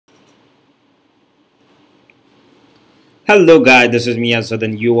Hello guys, this is me Asad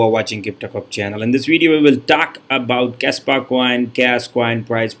and you are watching Crypto channel. In this video we will talk about kaspa coin, cash coin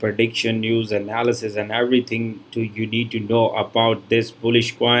price prediction, news analysis and everything you need to know about this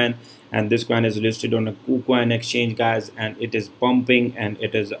bullish coin. And this coin is listed on a KuCoin exchange guys, and it is pumping, and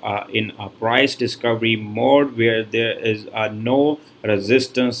it is in a price discovery mode where there is no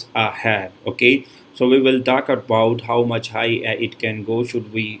resistance ahead. Okay, so we will talk about how much high it can go,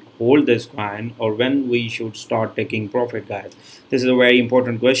 should we hold this coin, or when we should start taking profit guys. This is a very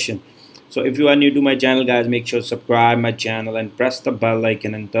important question. So if you are new to my channel guys, make sure to subscribe my channel and press the bell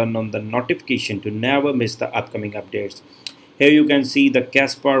icon and turn on the notification to never miss the upcoming updates. Here you can see the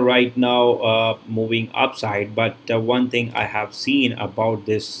kaspa right now moving upside, but one thing I have seen about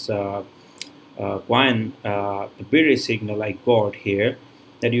this coin, the bearish signal I got here,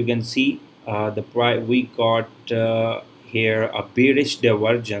 that you can see the price we got here a bearish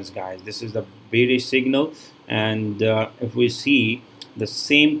divergence guys. This is the bearish signal, and if we see the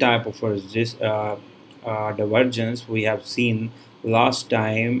same type of divergence we have seen last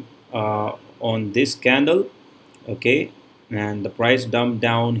time on this candle. Okay, and the price dumped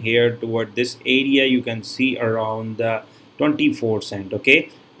down here toward this area, you can see around 24 cent. Okay,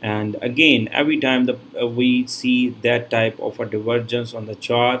 and again every time we see that type of a divergence on the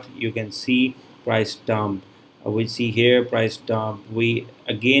chart, you can see price dump. We see here price dump, we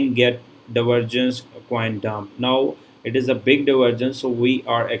again get divergence, coin dump. Now it is a big divergence, so we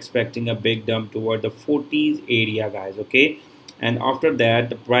are expecting a big dump toward the 40s area guys. Okay, and after that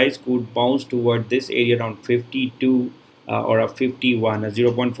the price could bounce toward this area around 52 or a 51, a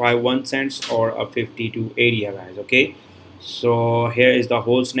 0.51 cents or a 52 area guys. Okay, so here is the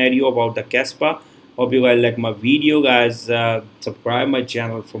whole scenario about the kaspa. Hope you guys like my video guys. Subscribe my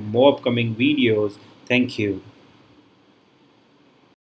channel for more upcoming videos. Thank you.